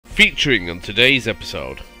featuring on today's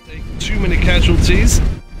episode. Too many casualties.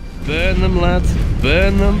 Burn them, lads.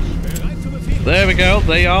 Burn them. There we go.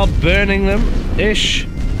 They are burning them. Ish.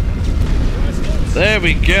 There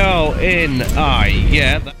we go. In. Ah,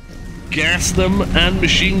 yeah. Gas them and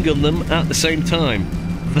machine gun them at the same time.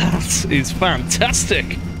 That is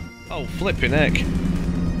fantastic. Oh, flipping heck.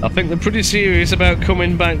 I think they're pretty serious about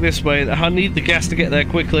coming back this way. I need the gas to get there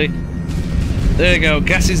quickly. There you go.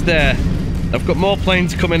 Gas is there. I've got more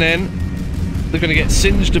planes coming in. They're going to get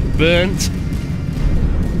singed and burnt.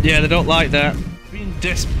 Yeah, they don't like that. Being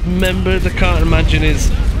dismembered, I can't imagine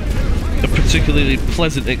is a particularly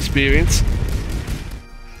pleasant experience.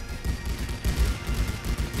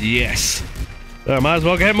 Yes. I might as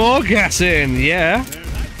well get more gas in, yeah.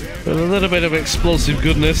 With a little bit of explosive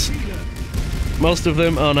goodness. Most of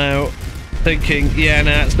them are now thinking, yeah,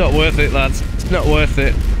 nah, it's not worth it, lads. It's not worth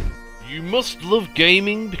it. You must love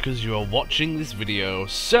gaming because you are watching this video,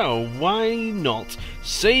 so why not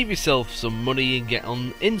save yourself some money and get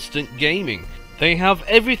on Instant Gaming? They have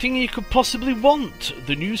everything you could possibly want.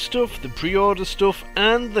 The new stuff, the pre-order stuff,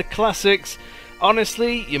 and the classics.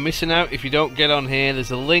 Honestly, you're missing out if you don't get on here.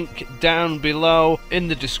 There's a link down below in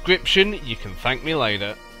the description. You can thank me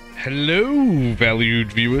later. Hello,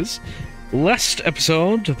 valued viewers. Last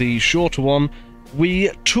episode, the shorter one, we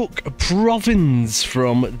took a province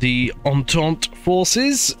from the Entente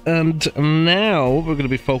forces, and now we're going to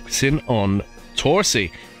be focusing on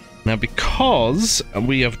Torcy. Now, because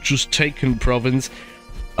we have just taken province,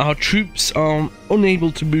 our troops are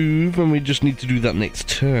unable to move, and we just need to do that next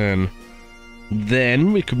turn.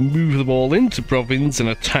 Then we can move them all into province and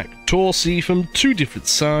attack Torcy from two different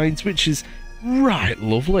sides, which is right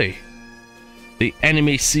lovely. The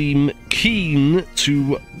enemy seem keen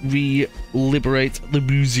to re-liberate the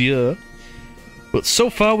Bouzier, but so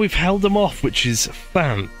far we've held them off, which is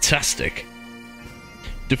fantastic.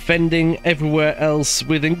 Defending everywhere else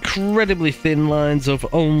with incredibly thin lines of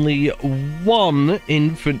only one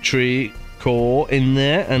infantry corps in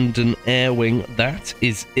there and an air wing. That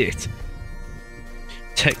is it.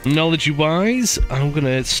 Technology-wise, I'm going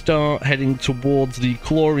to start heading towards the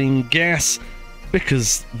chlorine gas,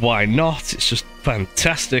 because why not? It's just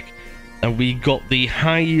fantastic. And we got the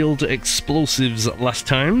high-yield explosives last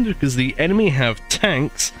time, because the enemy have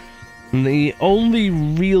tanks, and the only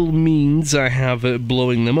real means I have at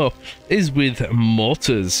blowing them up is with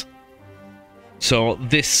mortars. So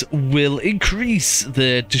this will increase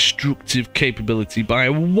their destructive capability by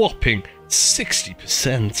a whopping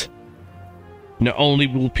 60%. Not only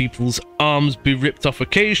will people's arms be ripped off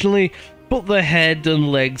occasionally, but their head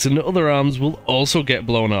and legs and other arms will also get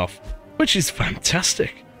blown off, which is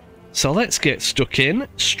fantastic. So let's get stuck in,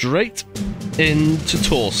 straight into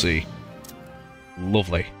Torcy.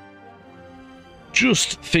 Lovely.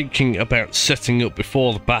 Just thinking about setting up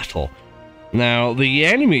before the battle. Now, the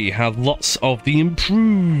enemy have lots of the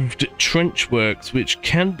improved trench works, which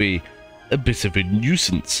can be a bit of a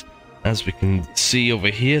nuisance. As we can see over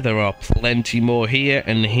here, there are plenty more here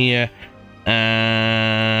and here,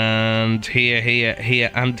 and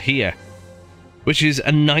here, and here. Which is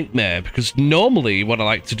a nightmare, because normally what I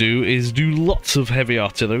like to do is do lots of heavy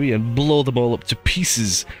artillery and blow them all up to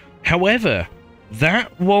pieces. However,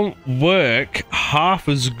 that won't work half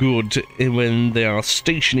as good when they are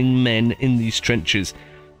stationing men in these trenches.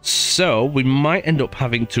 So we might end up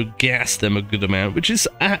having to gas them a good amount, which is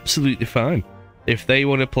absolutely fine. If they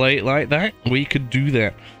want to play it like that, we could do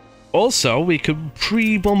that. Also, we could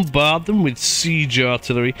pre-bombard them with siege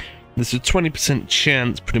artillery. There's a 20%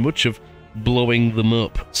 chance, pretty much, of blowing them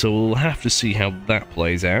up. So we'll have to see how that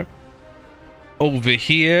plays out. Over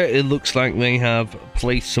here, it looks like they have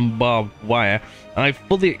placed some barbed wire. I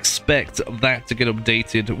fully expect that to get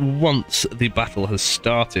updated once the battle has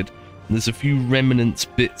started. There's a few remnants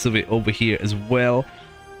bits of it over here as well.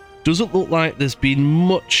 Doesn't look like there's been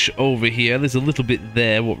much over here. There's a little bit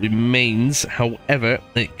there, what remains. However,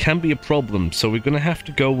 it can be a problem, so we're going to have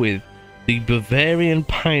to go with the Bavarian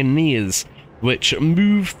Pioneers, which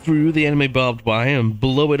move through the enemy barbed wire and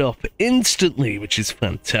blow it up instantly, which is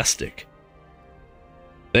fantastic.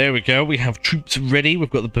 There we go, we have troops ready.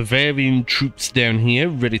 We've got the Bavarian troops down here,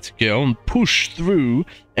 ready to go and push through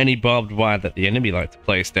any barbed wire that the enemy like to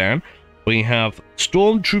place down. We have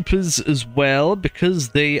stormtroopers as well, because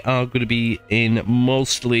they are going to be in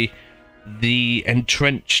mostly the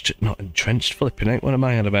flipping out, what am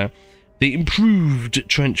I on about? The improved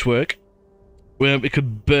trench work, where we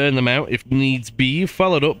could burn them out if needs be,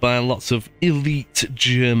 followed up by lots of elite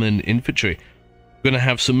German infantry. We're going to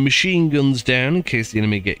have some machine guns down in case the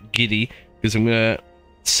enemy get giddy, because I'm going to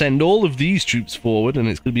send all of these troops forward, and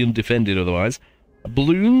it's going to be undefended otherwise.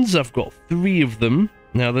 Balloons, I've got 3 of them.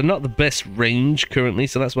 Now, they're not the best range currently,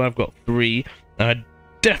 so that's why I've got 3. I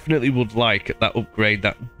definitely would like that upgrade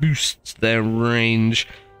that boosts their range.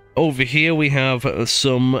 Over here we have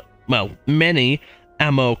some, well, many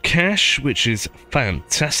ammo cache, which is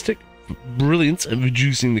fantastic. Brilliant at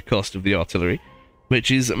reducing the cost of the artillery,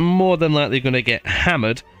 which is more than likely going to get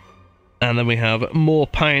hammered. And then we have more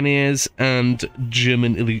pioneers and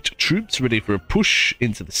German elite troops ready for a push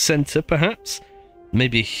into the center, perhaps.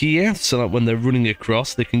 Maybe here, so that when they're running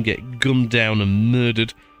across, they can get gunned down and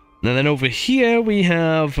murdered. And then over here, we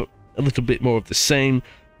have a little bit more of the same.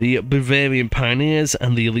 The Bavarian pioneers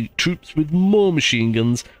and the elite troops with more machine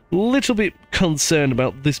guns. A little bit concerned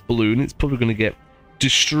about this balloon. It's probably going to get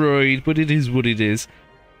destroyed, but it is what it is.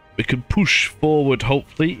 We can push forward,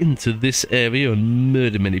 hopefully, into this area and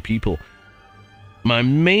murder many people. My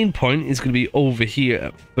main point is going to be over here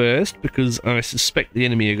at first, because I suspect the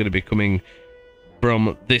enemy are going to be coming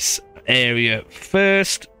from this area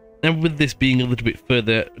first, and with this being a little bit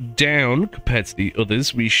further down compared to the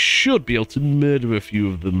others, we should be able to murder a few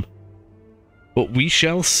of them. But we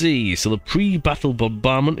shall see. So the pre-battle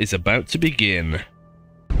bombardment is about to begin.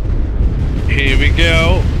 Here we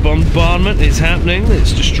go. Bombardment is happening.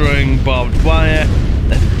 It's destroying barbed wire,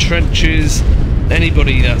 trenches,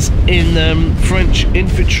 anybody that's in them. French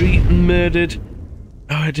infantry murdered.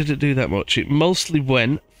 Oh, I didn't do that much. It mostly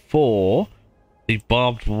went for the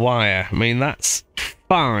barbed wire. I mean, that's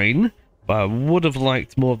fine, but I would have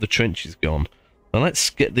liked more of the trenches gone. Now let's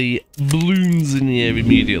get the balloons in the air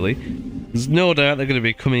immediately. There's no doubt they're going to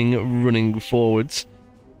be coming running forwards.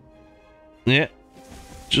 Yeah,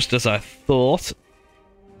 just as I thought.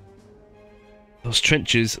 Those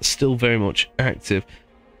trenches are still very much active.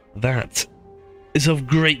 That is of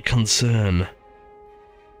great concern.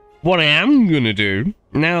 What I am going to do,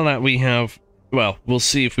 now that we have, well, we'll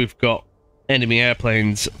see if we've got enemy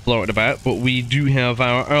airplanes floating about, but we do have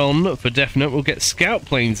our own for definite. We'll get scout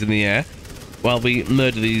planes in the air while we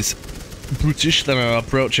murder these British that are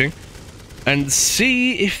approaching, and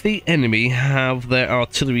see if the enemy have their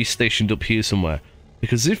artillery stationed up here somewhere.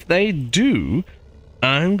 Because if they do,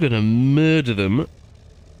 I'm gonna murder them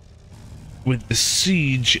with the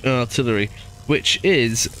siege artillery, which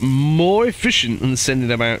is more efficient than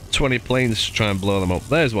sending about 20 planes to try and blow them up.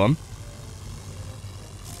 There's one.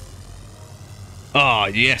 Ah,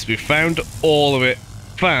 yes, we found all of it.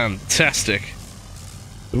 Fantastic.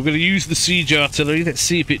 We're going to use the siege artillery. Let's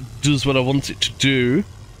see if it does what I want it to do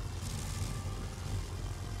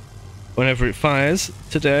whenever it fires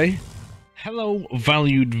today. Hello,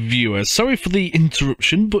 valued viewers. Sorry for the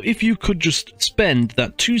interruption, but if you could just spend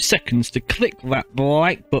that 2 seconds to click that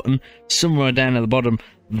like button somewhere down at the bottom,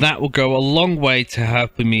 that will go a long way to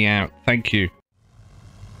helping me out. Thank you.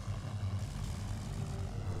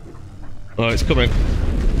 Oh, it's coming.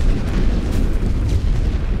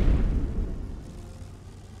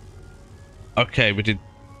 Okay, we did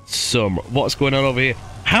some. What's going on over here?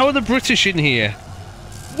 How are the British in here?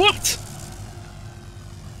 What?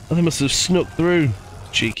 Oh, they must have snuck through.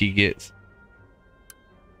 Cheeky gits.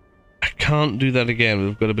 I can't do that again.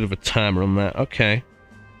 We've got a bit of a timer on that. Okay.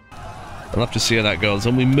 I'll have to see how that goes.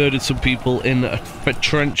 And we murdered some people in a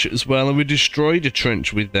trench as well, and we destroyed a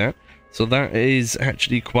trench with that. So that is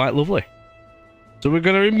actually quite lovely. So we're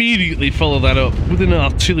going to immediately follow that up with an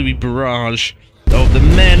artillery barrage of the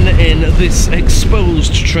men in this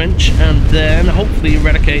exposed trench, and then hopefully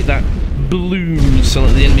eradicate that balloon so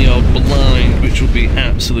that the enemy are blind, which will be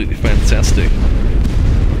absolutely fantastic.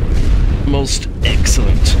 Most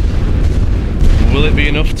excellent. Will it be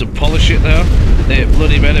enough to polish it though? It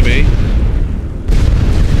bloody better be.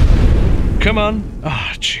 Come on.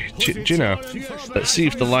 Ah, do you know? Let's see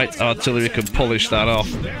if the light artillery can polish that off.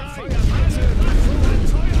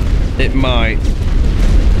 It might.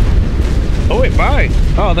 Oh, it might.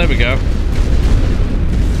 Oh, there we go.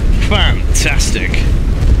 Fantastic.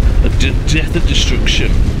 A death and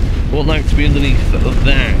destruction. Wouldn't like to be underneath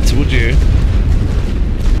that, would you?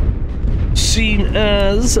 Seeing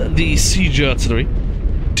as the siege artillery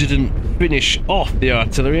didn't finish off the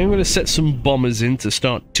artillery, I'm going to set some bombers in to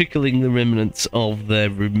start tickling the remnants of their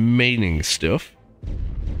remaining stuff.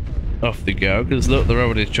 Off they go, because look, they're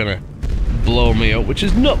already trying to blow me up, which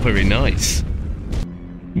is not very nice.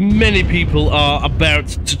 Many people are about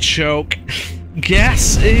to choke.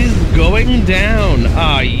 Gas is going down.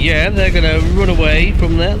 Ah, yeah, they're gonna run away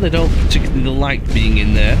from there. They don't particularly like being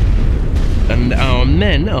in there. And our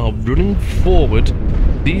men are running forward.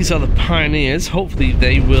 These are the pioneers. Hopefully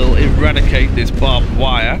they will eradicate this barbed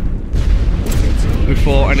wire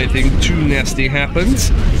before anything too nasty happens.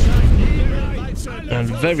 And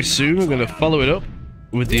very soon we're going to follow it up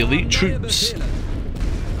with the elite troops.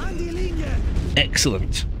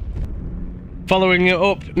 Excellent. Following it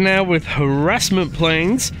up now with harassment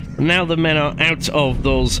planes. Now the men are out of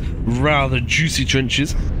those rather juicy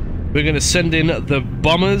trenches. We're going to send in the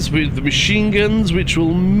bombers with the machine guns, which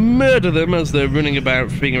will murder them as they're running about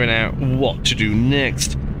figuring out what to do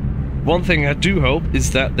next. One thing I do hope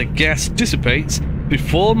is that the gas dissipates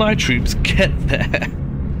before my troops get there.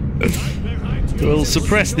 We'll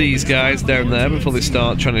suppress these guys down there before they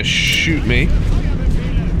start trying to shoot me.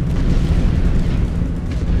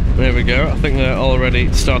 There we go. I think they're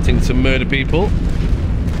already starting to murder people.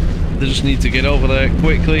 They just need to get over there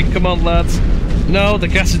quickly. Come on, lads. No, the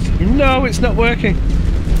gas is... No, it's not working.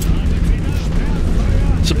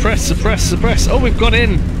 Suppress, suppress, suppress. Oh, we've got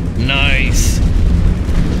in. Nice.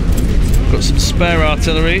 Got some spare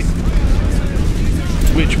artillery,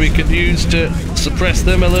 which we could use to suppress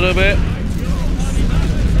them a little bit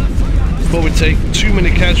before we take too many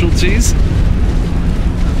casualties.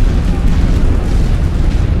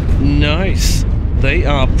 Nice. They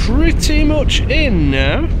are pretty much in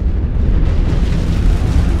now.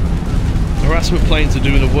 Harassment planes are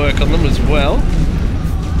doing the work on them as well.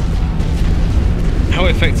 How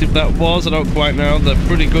effective that was, I don't quite know. They're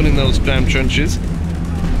pretty good in those damn trenches.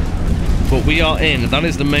 But we are in. That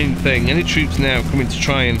is the main thing. Any troops now coming to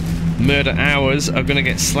try and murder ours are going to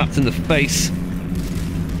get slapped in the face.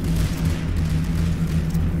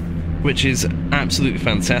 Which is absolutely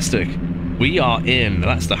fantastic. We are in.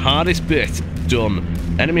 That's the hardest bit done.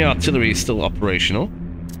 Enemy artillery is still operational.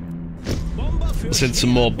 I'll send some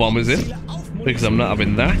more bombers in, because I'm not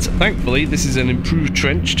having that. Thankfully, this is an improved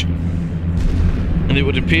trench, and it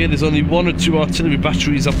would appear there's only 1 or 2 artillery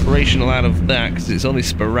batteries operational out of that, because it's only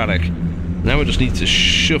sporadic. Now we just need to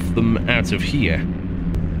shove them out of here.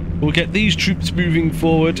 We'll get these troops moving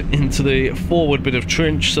forward into the forward bit of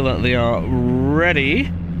trench so that they are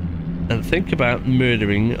ready, and think about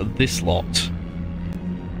murdering this lot.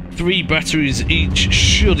 3 batteries each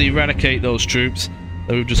should eradicate those troops.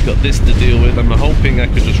 And we've just got this to deal with. I'm hoping I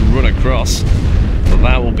could just run across, but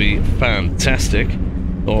that will be fantastic.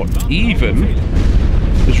 Or even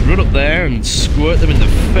just run up there and squirt them in the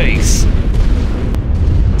face.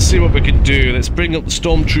 Let's see what we can do. Let's bring up the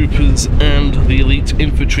stormtroopers and the elite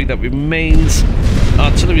infantry that remains.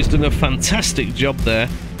 Artillery's done a fantastic job there.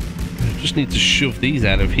 I just need to shove these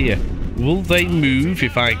out of here. Will they move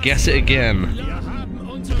if I guess it again?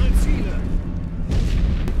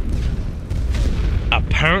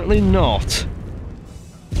 Apparently not.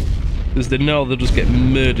 Because they know they'll just get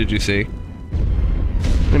murdered, you see.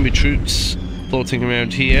 Enemy troops floating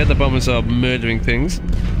around here. The bombers are murdering things.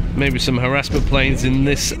 Maybe some harassment planes in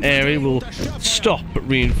this area will stop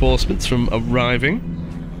reinforcements from arriving.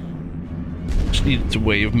 Just needed a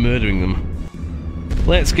way of murdering them.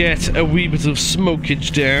 Let's get a wee bit of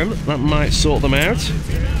smokage down. That might sort them out.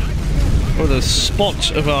 With a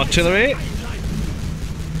spot of artillery.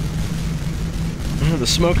 The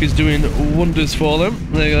smoke is doing wonders for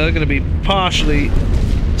them. They're going to be partially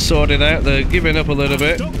sorted out. They're giving up a little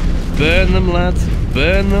bit. Burn them, lads.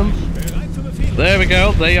 Burn them. There we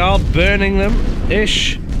go. They are burning them.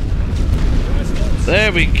 Ish.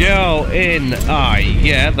 There we go. In. Ah,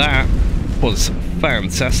 yeah, that was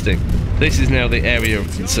fantastic. This is now the area of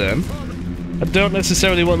concern. I don't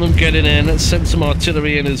necessarily want them getting in. Let's send some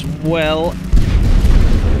artillery in as well.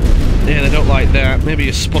 Yeah, they don't like that. Maybe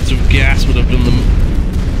a spot of gas would have done them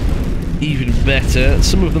even better.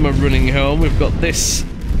 Some of them are running home. We've got this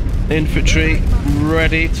infantry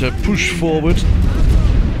ready to push forward.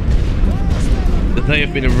 They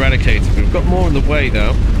have been eradicated. We've got more on the way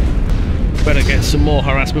though. Better get some more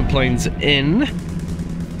harassment planes in.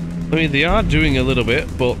 I mean, they are doing a little bit,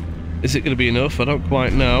 but is it going to be enough? I don't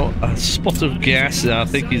quite know. A spot of gas, I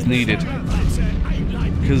think, is needed.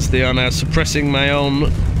 Because they are now suppressing my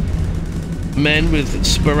own men with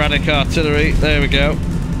sporadic artillery. There we go.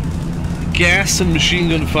 Gas and machine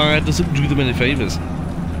gun fire doesn't do them any favours.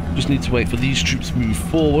 Just need to wait for these troops to move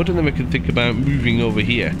forward, and then we can think about moving over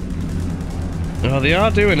here. Oh, they are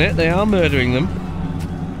doing it. They are murdering them.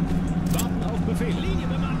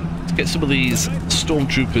 Let's get some of these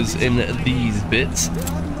stormtroopers in these bits.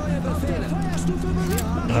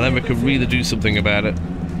 And then we can really do something about it.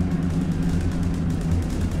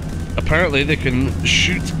 Apparently they can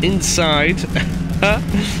shoot inside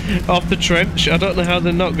off the trench. I don't know how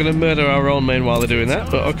they're not going to murder our own men while they're doing that,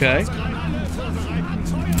 but okay.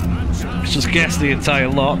 Let's just gas the entire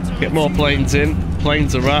lot. Get more planes in.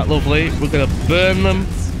 Planes are right lovely. We're going to burn them,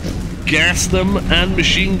 gas them, and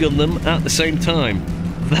machine gun them at the same time.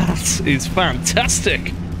 That is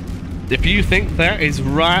fantastic. If you think that is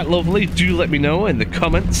right lovely, do let me know in the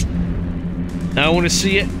comments. I want to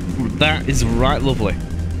see it. That is right lovely.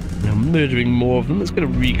 Now murdering more of them. Let's get a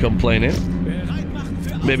recon plane in.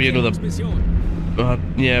 Maybe another...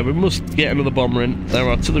 yeah, we must get another bomber in. Their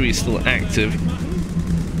artillery is still active.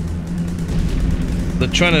 They're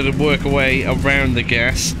trying to work a way around the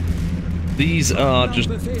gas. These are just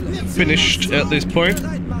finished at this point.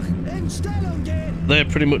 They're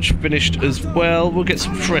pretty much finished as well. We'll get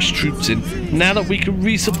some fresh troops in now that we can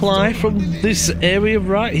resupply from this area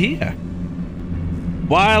right here.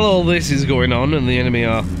 While all this is going on and the enemy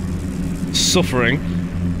are suffering,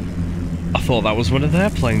 I thought that was one of their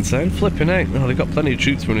planes then. Flipping out. Oh, they've got plenty of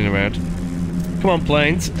troops running around. Come on,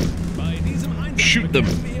 planes. Shoot them.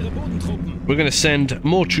 We're going to send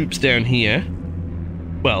more troops down here.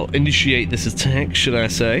 Well, initiate this attack, should I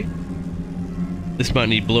say. This might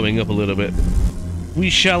need blowing up a little bit. We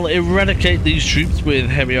shall eradicate these troops with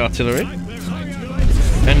heavy artillery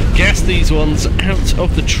and gas these ones out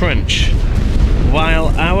of the trench while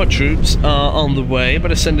our troops are on the way.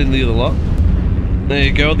 Better send in the other lot. There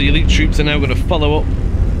you go, the elite troops are now going to follow up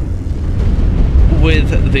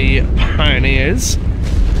with the pioneers.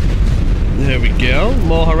 There we go,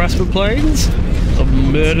 more harassment planes. I'll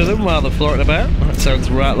murder them while they're floating about. That sounds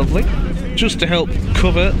right lovely. Just to help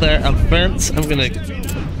cover their advance, I'm going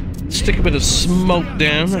to stick a bit of smoke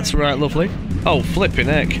down. That's right lovely. Oh, flipping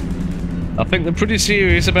heck. I think they're pretty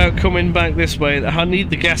serious about coming back this way. I need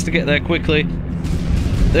the gas to get there quickly.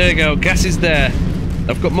 There you go, gas is there.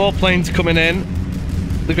 I've got more planes coming in.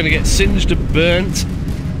 They're going to get singed and burnt.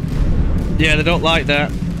 Yeah, they don't like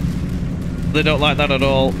that. They don't like that at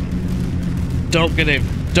all. Don't get in.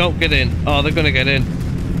 Don't get in. Oh, they're going to get in.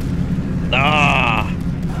 Ah!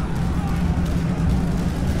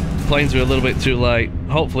 Planes are a little bit too late.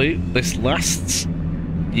 Hopefully this lasts.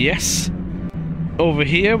 Yes. Over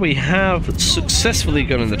here we have successfully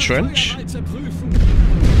gone in the trench.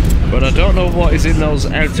 But I don't know what is in those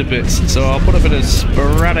outer bits, so I'll put a bit of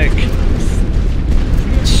sporadic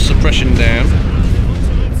suppression down.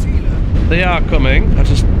 They are coming. I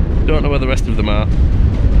just don't know where the rest of them are.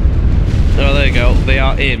 Oh, there you go. They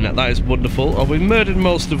are in. That is wonderful. Oh, we've murdered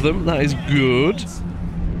most of them. That is good.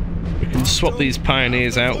 We can swap these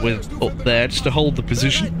pioneers out with up there just to hold the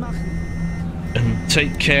position and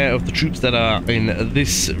take care of the troops that are in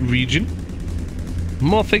this region.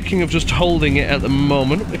 More thinking of just holding it at the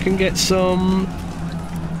moment. We can get some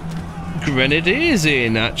grenadiers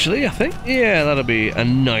in, actually, I think. Yeah, that'll be a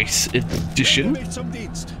nice addition.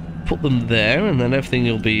 Put them there, and then everything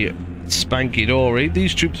will be spanky-dory.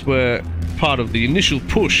 These troops were part of the initial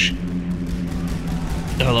push.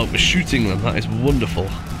 Oh, look, we're shooting them. That is wonderful.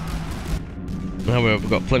 Now we've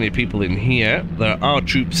got plenty of people in here. There are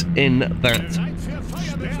troops in that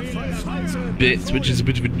bit, which is a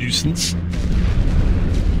bit of a nuisance.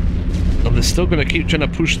 And they're still going to keep trying to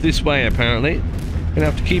push this way, apparently. Gonna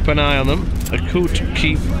have to keep an eye on them. I could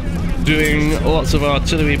keep doing lots of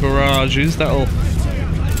artillery barrages. That'll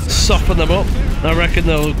soften them up. I reckon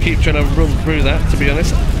they'll keep trying to run through that, to be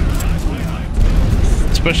honest.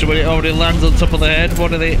 Especially when it already lands on top of the head.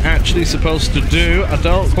 What are they actually supposed to do? I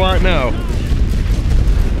don't quite know.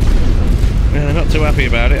 Yeah, they're not too happy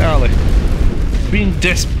about it, are they? Being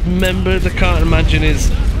dismembered, I can't imagine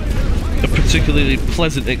is a particularly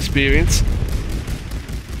pleasant experience.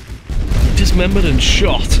 Dismembered and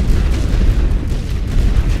shot.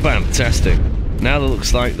 Fantastic. Now it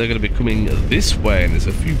looks like they're going to be coming this way, and there's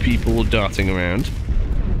a few people darting around.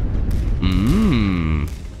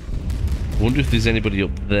 Wonder if there's anybody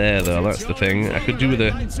up there, though. That's the thing. I could do with a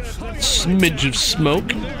smidge of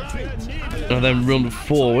smoke, and then run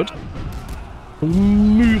forward.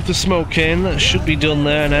 Move the smoke in. That should be done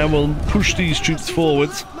there now. We'll push these troops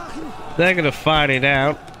forwards. They're going to fight it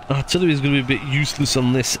out. Artillery is going to be a bit useless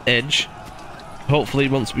on this edge. Hopefully,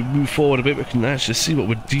 once we move forward a bit, we can actually see what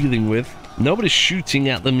we're dealing with. Nobody's shooting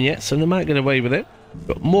at them yet, so they might get away with it.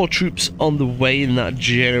 Got more troops on the way in that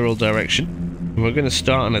general direction. And we're going to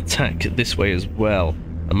start an attack this way as well.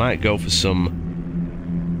 I might go for some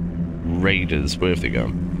raiders. Where have they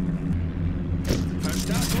gone?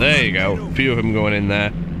 There you go. A few of them going in there.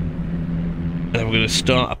 And then we're going to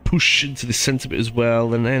start a push into the centre bit as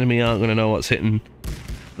well. And the enemy aren't going to know what's hitting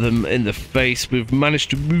them in the face. We've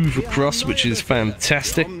managed to move across, which is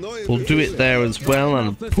fantastic. We'll do it there as well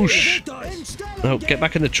and push. Oh, get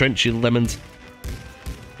back in the trench, you lemons.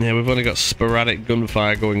 Yeah, we've only got sporadic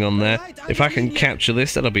gunfire going on there. If I can capture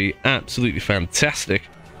this, that'll be absolutely fantastic.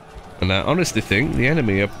 And I honestly think the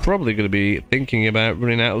enemy are probably going to be thinking about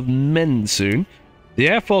running out of men soon. The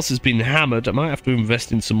Air Force has been hammered. I might have to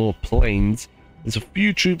invest in some more planes. There's a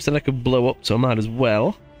few troops that I could blow up, so I might as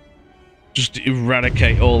well just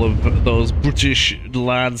eradicate all of those British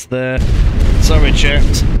lads there. Sorry,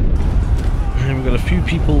 chaps. And we've got a few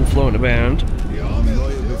people floating around.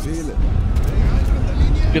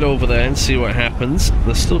 Get over there and see what happens.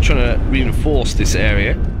 They're still trying to reinforce this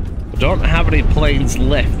area. I don't have any planes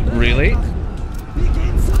left, really.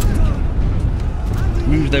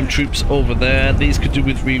 Move them troops over there. These could do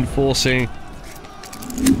with reinforcing.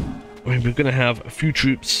 I mean, we're going to have a few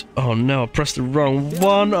troops. Oh no, I pressed the wrong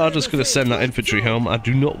one. I'm just going to send that infantry home. I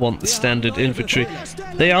do not want the standard infantry.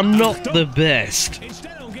 They are not the best.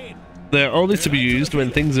 They're only to be used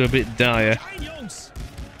when things are a bit dire.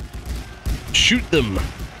 Shoot them.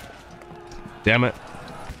 Damn it.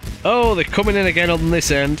 Oh, they're coming in again on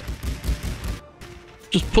this end.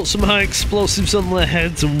 Just put some high explosives on their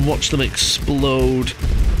heads and watch them explode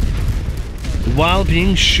while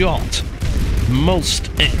being shot.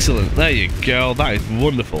 Most excellent. There you go. That is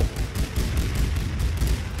wonderful.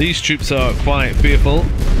 These troops are quite fearful.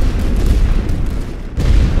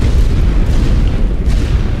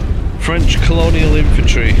 French colonial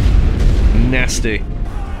infantry. Nasty.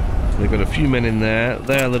 They've got a few men in there.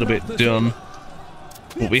 They're a little bit done.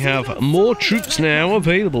 But we have more troops now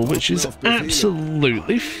available, which is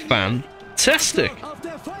absolutely fantastic.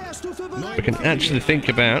 We can actually think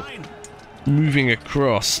about moving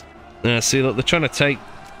across. See, look, they're trying to take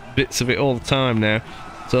bits of it all the time now.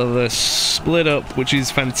 So they're split up, which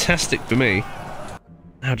is fantastic for me.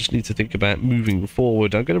 I just need to think about moving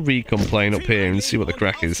forward. I'm going to recon plane up here and see what the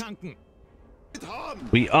crack is.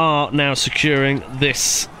 We are now securing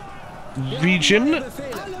this region.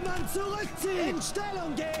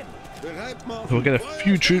 We'll get a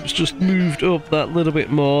few troops just moved up that little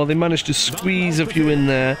bit more. They managed to squeeze a few in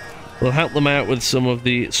there. We'll help them out with some of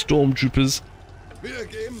the stormtroopers.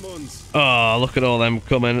 Oh, look at all them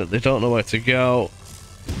coming. They don't know where to go.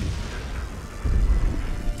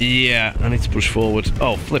 Yeah, I need to push forward.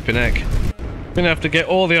 Oh, flipping heck. I'm gonna have to get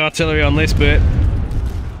all the artillery on this bit.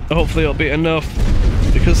 Hopefully it'll be enough.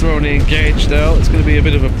 Because they're only engaged though, it's gonna be a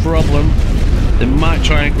bit of a problem. They might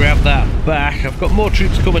try and grab that back. I've got more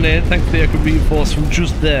troops coming in. Thankfully I could reinforce from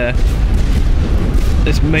just there.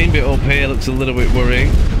 This main bit up here looks a little bit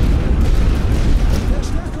worrying.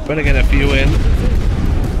 Better get a few in.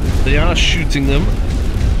 They are shooting them.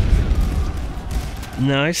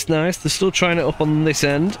 Nice, nice. They're still trying it up on this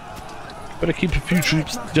end. Better keep a few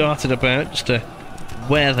troops darted about just to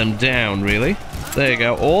wear them down, really. There you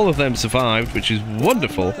go. All of them survived, which is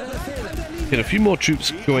wonderful. Get a few more troops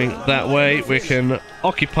going that way. We can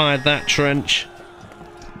occupy that trench.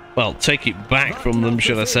 Well, take it back from them,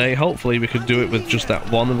 should I say. Hopefully we could do it with just that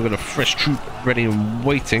one. And we've got a fresh troop ready and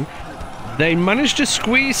waiting. They managed to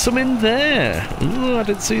squeeze some in there. Ooh, I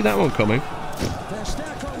didn't see that one coming.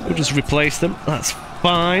 We'll just replace them. That's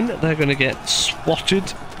fine. They're going to get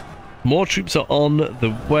swatted. More troops are on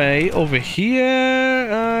the way. Over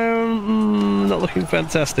here, not looking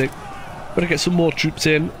fantastic. Better get some more troops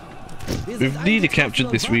in. We've nearly captured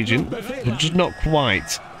this region, but just not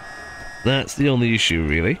quite. That's the only issue,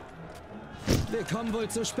 really. So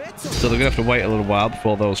they're going to have to wait a little while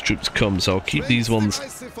before those troops come, so I'll keep these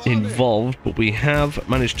ones involved, but we have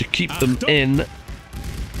managed to keep them in.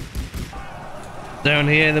 Down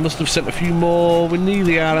here, they must have sent a few more. We're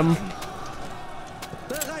nearly at them.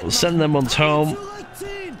 We'll send them ones home.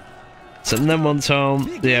 Send them ones home.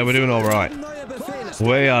 Yeah, we're doing alright.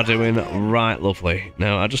 We are doing right lovely.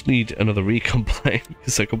 Now, I just need another recon plane,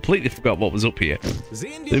 because I completely forgot what was up here.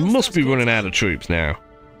 They must be running out of troops now.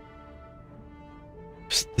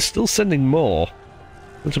 They're still sending more.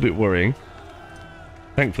 That's a bit worrying.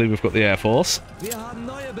 Thankfully, we've got the Air Force. Because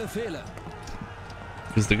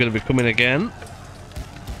they're going to be coming again.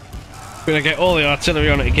 We're going to get all the artillery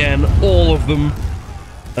on it again. All of them.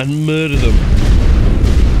 And murder them.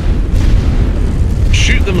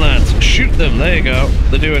 Shoot them, lads. Shoot them. There you go.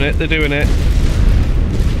 They're doing it. They're doing it.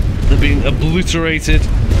 They're being obliterated.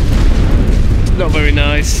 Not very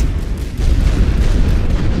nice.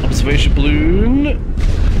 Observation balloon.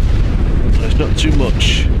 There's not too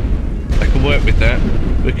much. I can work with that.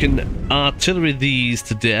 We can artillery these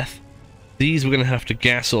to death. These we're going to have to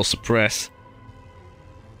gas or suppress.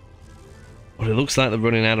 But it looks like they're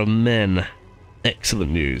running out of men.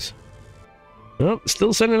 Excellent news. Well,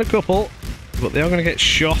 still sending a couple, but they are going to get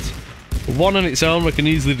shot. One on its own we can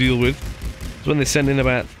easily deal with. It's when they send in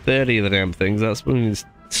about 30 of the damn things, that's when we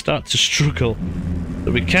start to struggle.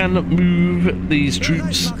 But we can move these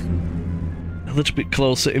troops a little bit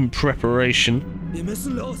closer in preparation.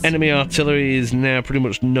 Enemy artillery is now pretty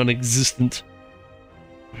much non-existent.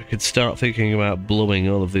 We could start thinking about blowing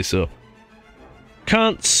all of this up.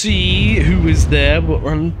 Can't see who is there, but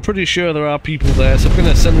I'm pretty sure there are people there, so I'm going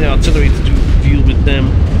to send the artillery to deal with them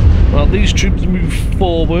while these troops move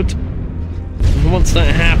forward. And once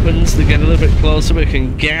that happens, they get a little bit closer, we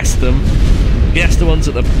can gas them. Gas the ones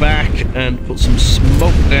at the back and put some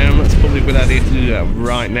smoke down. That's probably a good idea to do that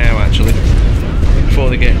right now, actually, before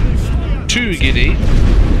they get too giddy.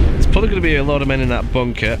 There's probably going to be a lot of men in that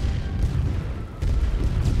bunker.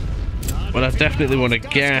 But I definitely want to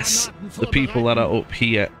gas the people that are up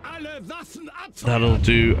here. That'll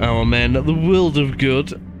do our men the world of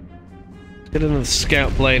good. Let's get another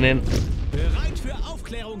scout plane in.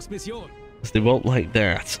 Because they won't like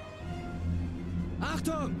that.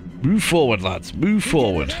 Move forward, lads. Move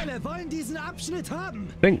forward. I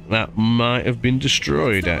think that might have been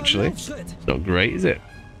destroyed, actually. It's not great, is it?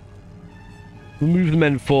 We'll move the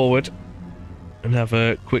men forward and have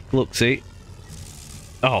a quick look-see.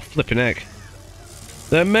 Oh, flipping heck.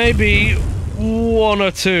 There may be one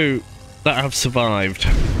or two that have survived.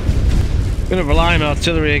 Gonna rely on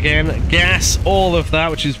artillery again. Gas all of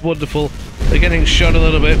that, which is wonderful. They're getting shot a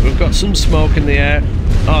little bit. We've got some smoke in the air.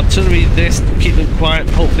 Artillery this, keep them quiet,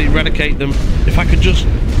 hopefully eradicate them. If I could just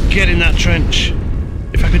get in that trench.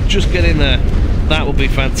 If I could just get in there, that would be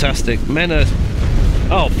fantastic. Men are...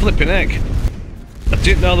 Oh, flipping heck. I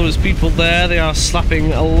didn't know there was people there. They are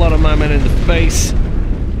slapping a lot of my men in the face.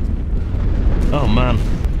 Oh man.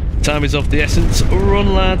 Time is of the essence.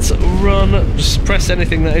 Run, lads, run. Just press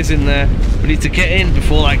anything that is in there. We need to get in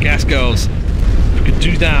before that gas goes. If we could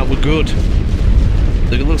do that, we're good.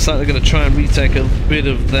 It looks like they're going to try and retake a bit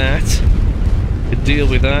of that. We can deal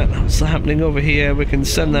with that. What's happening over here? We can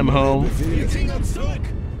send them home.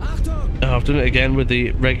 Oh, I've done it again with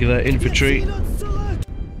the regular infantry.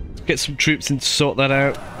 Let's get some troops in to sort that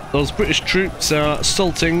out. Those British troops are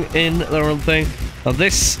assaulting in their own thing. Now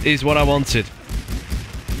this is what I wanted.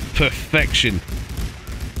 Perfection.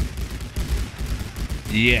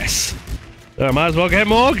 Yes. I might as well get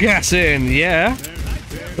more gas in, yeah.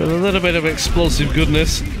 With a little bit of explosive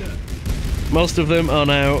goodness. Most of them are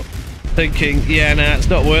now thinking, yeah, nah, it's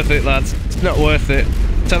not worth it, lads. It's not worth it.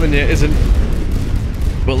 I'm telling you, it isn't.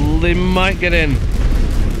 But they might get in.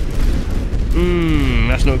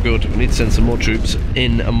 That's not good. We need to send some more troops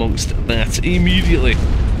in amongst that immediately.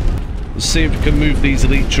 We'll see if we can move these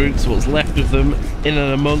elite troops, what's left of them, in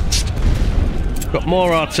and amongst. Got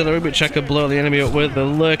more artillery, which I could blow the enemy up with. They're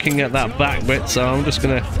lurking at that back bit, so I'm just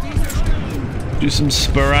going to do some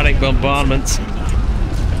sporadic bombardments. And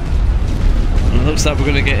it looks like we're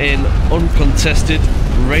going to get in uncontested.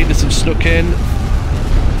 Raiders have snuck in.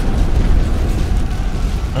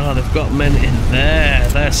 Oh, they've got men in there.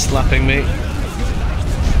 They're slapping me.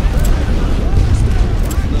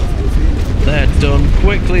 They're done.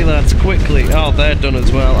 Quickly, lads, quickly. Oh, they're done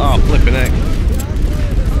as well. Oh, flipping heck.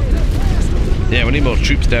 Yeah, we need more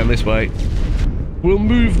troops down this way. We'll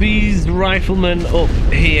move these riflemen up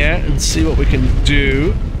here and see what we can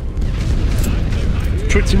do.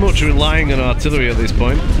 Pretty much relying on artillery at this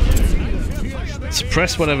point.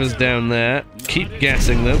 Suppress whatever's down there. Keep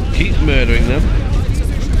gassing them. Keep murdering them.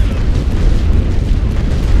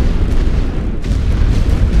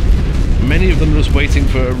 Many of them are just waiting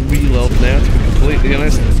for a reload now, to be completely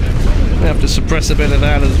honest. I have to suppress a bit of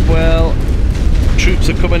that as well. Troops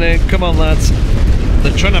are coming in. Come on, lads.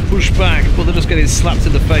 They're trying to push back, but they're just getting slapped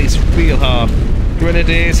in the face real hard.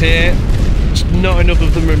 Grenadiers here. There's not enough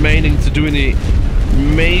of them remaining to do any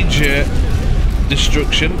major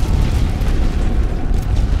destruction.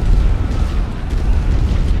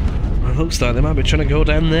 It looks like they might be trying to go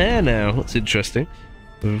down there now. That's interesting.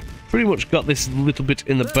 We've pretty much got this little bit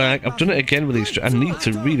in the bag. I've done it again with these. I need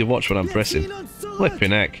to really watch what I'm pressing.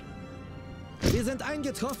 Flipping heck.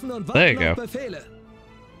 There you go.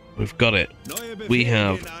 We've got it. We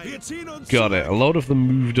have got it. A lot of them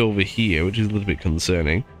moved over here, which is a little bit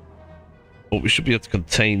concerning. But we should be able to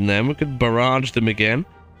contain them. We could barrage them again.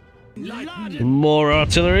 More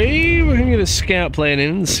artillery. We're going to get a scout plane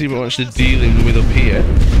in and see what we're actually dealing with up here.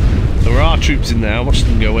 There are troops in there. Watch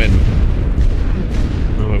them go in.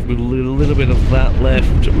 Oh, we've got a little bit of that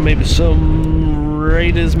left. Maybe some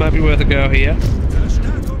raiders might be worth a go here.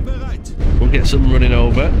 We'll get some running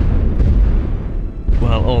over.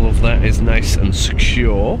 Well, all of that is nice and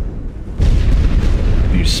secure. A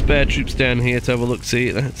few spare troops down here to have a look. See,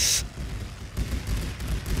 that's...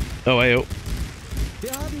 Oh, hey, oh.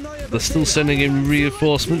 They're still sending in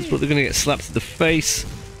reinforcements, but they're going to get slapped in the face.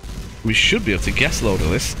 We should be able to gas load of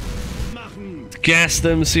this. Gas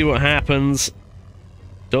them, see what happens.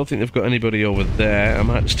 Don't think they've got anybody over there. I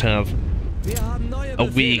might just have a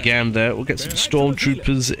wee gander. We'll get some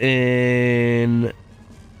stormtroopers in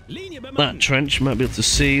that trench. Might be able to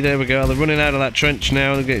see. There we go. They're running out of that trench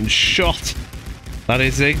now. They're getting shot. That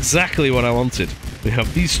is exactly what I wanted. We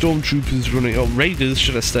have these stormtroopers running, or raiders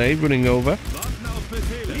should I say, running over.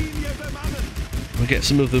 get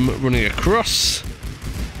some of them running across.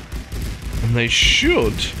 And they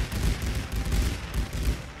should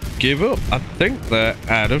give up. I think they're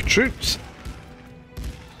out of troops.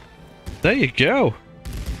 There you go.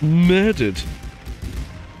 Murdered.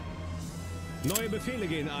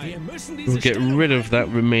 We'll get rid of that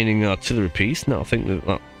remaining artillery piece. Now I think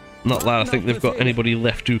that I think they've got anybody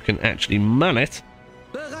left who can actually man it.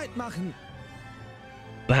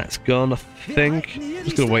 That's gone, I think.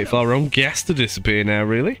 Just gonna wait for our own gas to disappear now,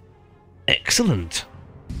 really. Excellent.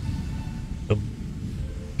 Oh,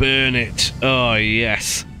 burn it. Oh,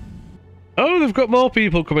 yes. Oh, they've got more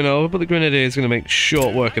people coming over, but the Grenadier is going to make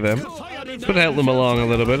short work of them. Could help them along a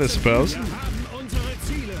little bit, I suppose.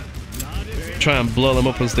 Try and blow them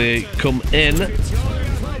up as they come in.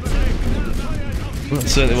 That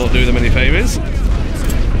certainly won't do them any favours.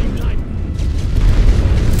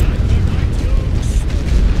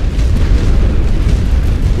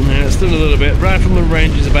 Yeah, it's done a little bit. Rifleman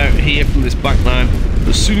range is about here from this back line.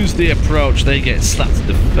 As soon as they approach, they get slapped in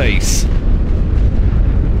the face.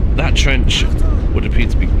 That trench would appear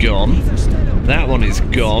to be gone. That one is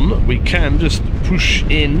gone. We can just push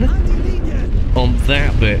in on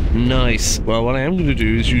that bit. Nice. Well, what I am going to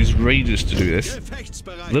do is use raiders to do this.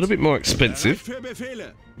 A little bit more expensive,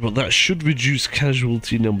 but that should reduce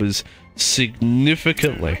casualty numbers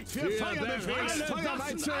significantly.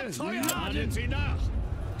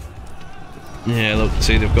 Yeah, look,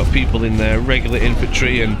 see, they've got people in there, regular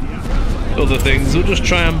infantry and other things. We'll just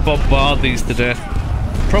try and bombard these to death.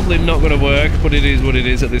 Probably not going to work, but it is what it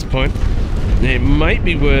is at this point. It might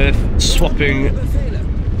be worth swapping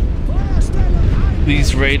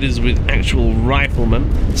these raiders with actual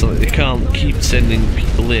riflemen so that they can't keep sending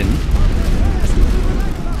people in.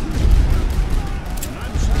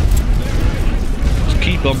 Just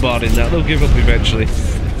keep bombarding that, they'll give up eventually.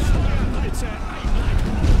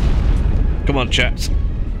 Come on, chaps.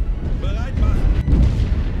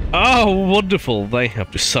 Oh, wonderful. They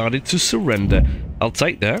have decided to surrender. I'll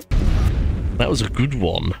take that. That was a good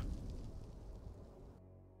one.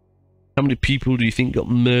 How many people do you think got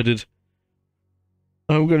murdered?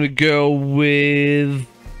 I'm going to go with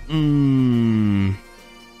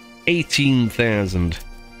 18,000.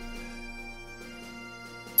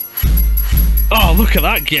 Oh, look at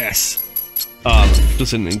that guess. Oh,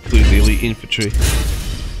 doesn't include the elite infantry.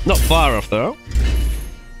 Not far off though.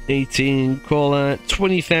 18, call that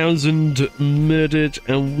 20,000 murdered,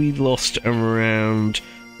 and we lost around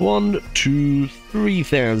 1, 2,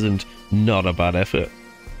 3,000. Not a bad effort.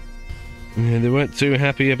 Yeah, they weren't too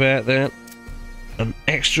happy about that. An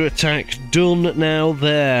extra attack done now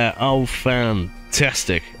there. Oh,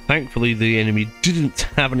 fantastic. Thankfully, the enemy didn't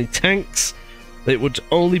have any tanks. It would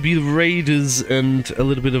only be the raiders and a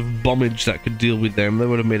little bit of bombage that could deal with them. They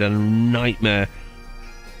would have made a nightmare.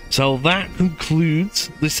 So that concludes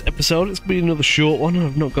this episode. It's been another short one.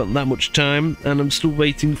 I've not got that much time, and I'm still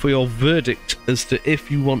waiting for your verdict as to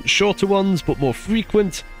if you want shorter ones but more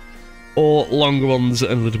frequent, or longer ones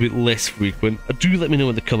and a little bit less frequent. Do let me know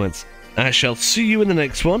in the comments. I shall see you in the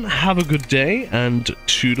next one. Have a good day, and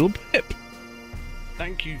toodle pip.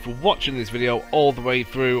 Thank you for watching this video all the way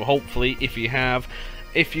through. Hopefully, if you have,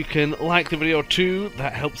 if you can like the video too,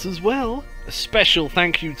 that helps as well. A special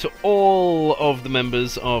thank you to all of the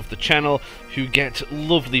members of the channel who get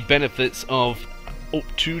lovely benefits of up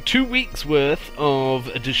to 2 weeks worth of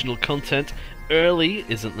additional content early.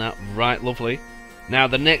 Isn't that right lovely? Now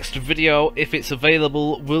the next video, if it's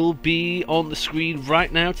available, will be on the screen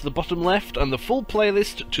right now to the bottom left, and the full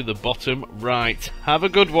playlist to the bottom right. Have a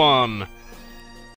good one!